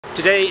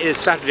Today is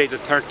Saturday the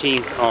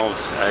 13th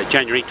of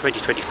January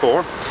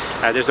 2024.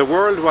 There's a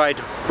worldwide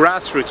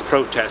grassroots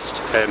protest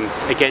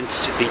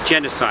against the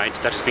genocide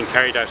that has been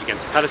carried out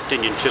against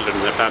Palestinian children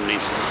and their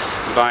families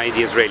by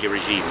the Israeli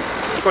regime.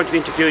 We're going to be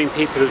interviewing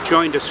people who've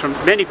joined us from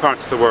many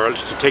parts of the world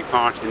to take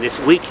part in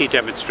this weekly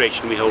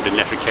demonstration we hold in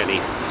Letterkenny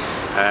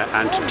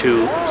and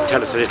to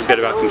tell us a little bit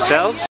about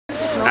themselves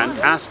and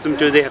ask them,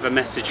 do they have a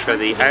message for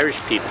the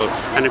Irish people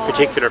and in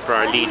particular for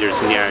our leaders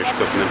in the Irish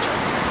government.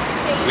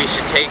 We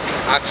should take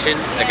action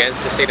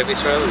against the state of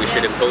Israel. We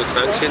should impose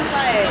sanctions.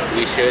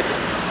 We should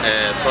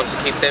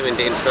prosecute them in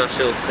the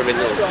International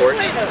Criminal Court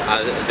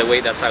the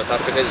way that South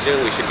Africa is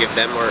doing. We should give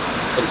them our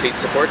complete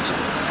support.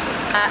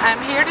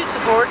 I'm here to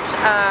support.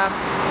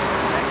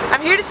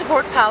 I'm here to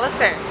support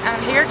Palestine.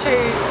 I'm here to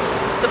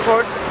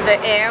support the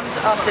end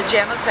of the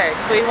genocide.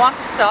 We want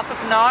to stop it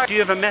now. Do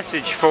you have a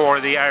message for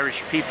the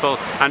Irish people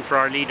and for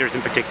our leaders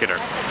in particular?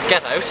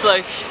 Get out,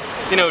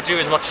 you know, do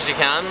as much as you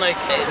can.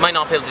 It might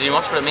not be able to do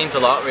much, but it means a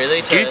lot,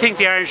 really. Do you think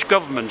the Irish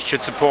government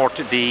should support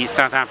the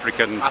South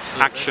African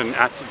action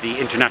at the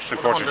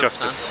International Court 100%. Of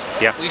Justice?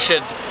 Yeah. We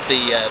should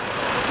be,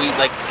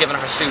 given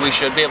our history, we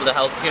should be able to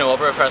help,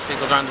 other oppressed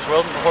peoples around this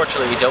world.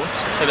 Unfortunately, we don't.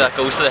 Maybe that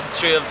goes to the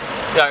history of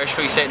the Irish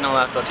Free State and all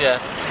that, but yeah.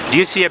 Do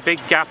you see a big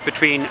gap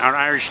between our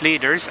Irish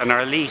leaders and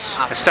our elite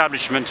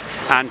establishment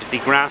and the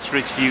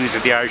grassroots views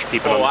of the Irish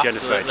people on the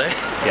genocide?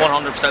 Yeah.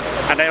 100%.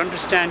 And I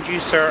understand you,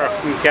 sir, are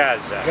from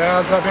Gaza.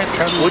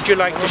 Would you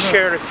like to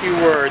share a few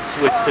words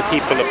with the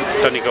people of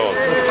Donegal?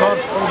 Of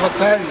course, all the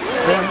time.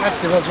 I am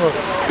active as well.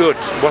 Good.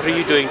 What are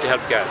you doing to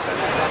help Gaza?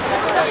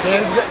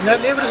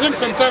 Everything.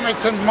 Sometimes I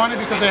send money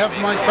because I have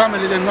my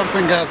family in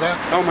northern Gaza.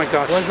 Oh my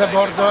gosh. Where's the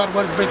border?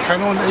 Where's Beit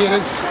Hanun? Here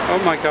is.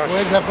 Oh my gosh.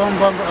 Where's the bomb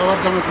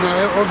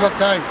all the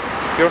time?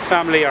 Your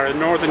family are in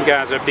northern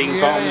Gaza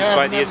being bombed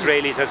by the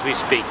Israelis as we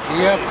speak.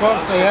 Yeah, of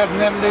course. I have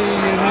nearly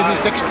maybe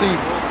 60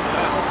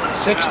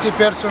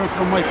 persons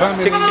from my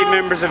family. 60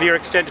 members of your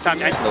extended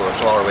family. No,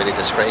 it's already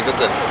described it,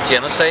 the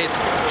genocide.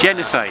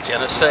 Genocide?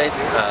 Genocide.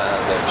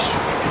 There's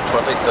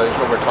 20,000,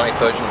 over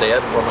 20,000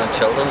 dead, women and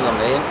children,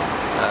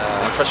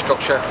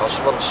 infrastructure,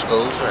 hospitals,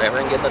 schools,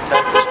 everything getting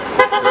attacked.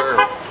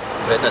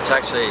 It's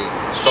actually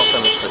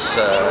something that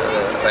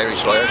the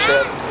Irish lawyer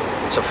said.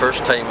 It's the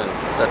first time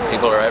that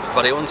people are out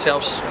videoing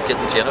themselves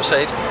getting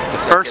genocide.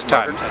 The first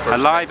time, a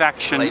live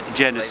action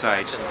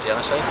genocide.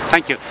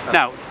 Thank you.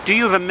 Now, do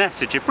you have a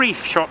message, a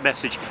brief, short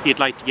message you'd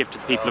like to give to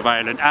the people of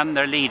Ireland and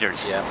their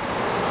leaders? Yeah,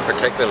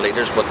 particular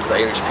leaders, but the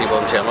Irish people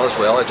in general as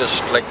well. I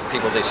just like the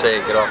people they say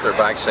get off their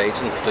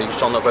backsides and do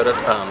something about it.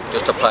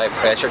 Just apply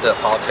pressure to the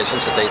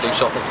politicians that they do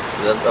something.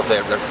 If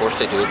they're forced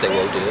to do it, they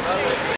will do it.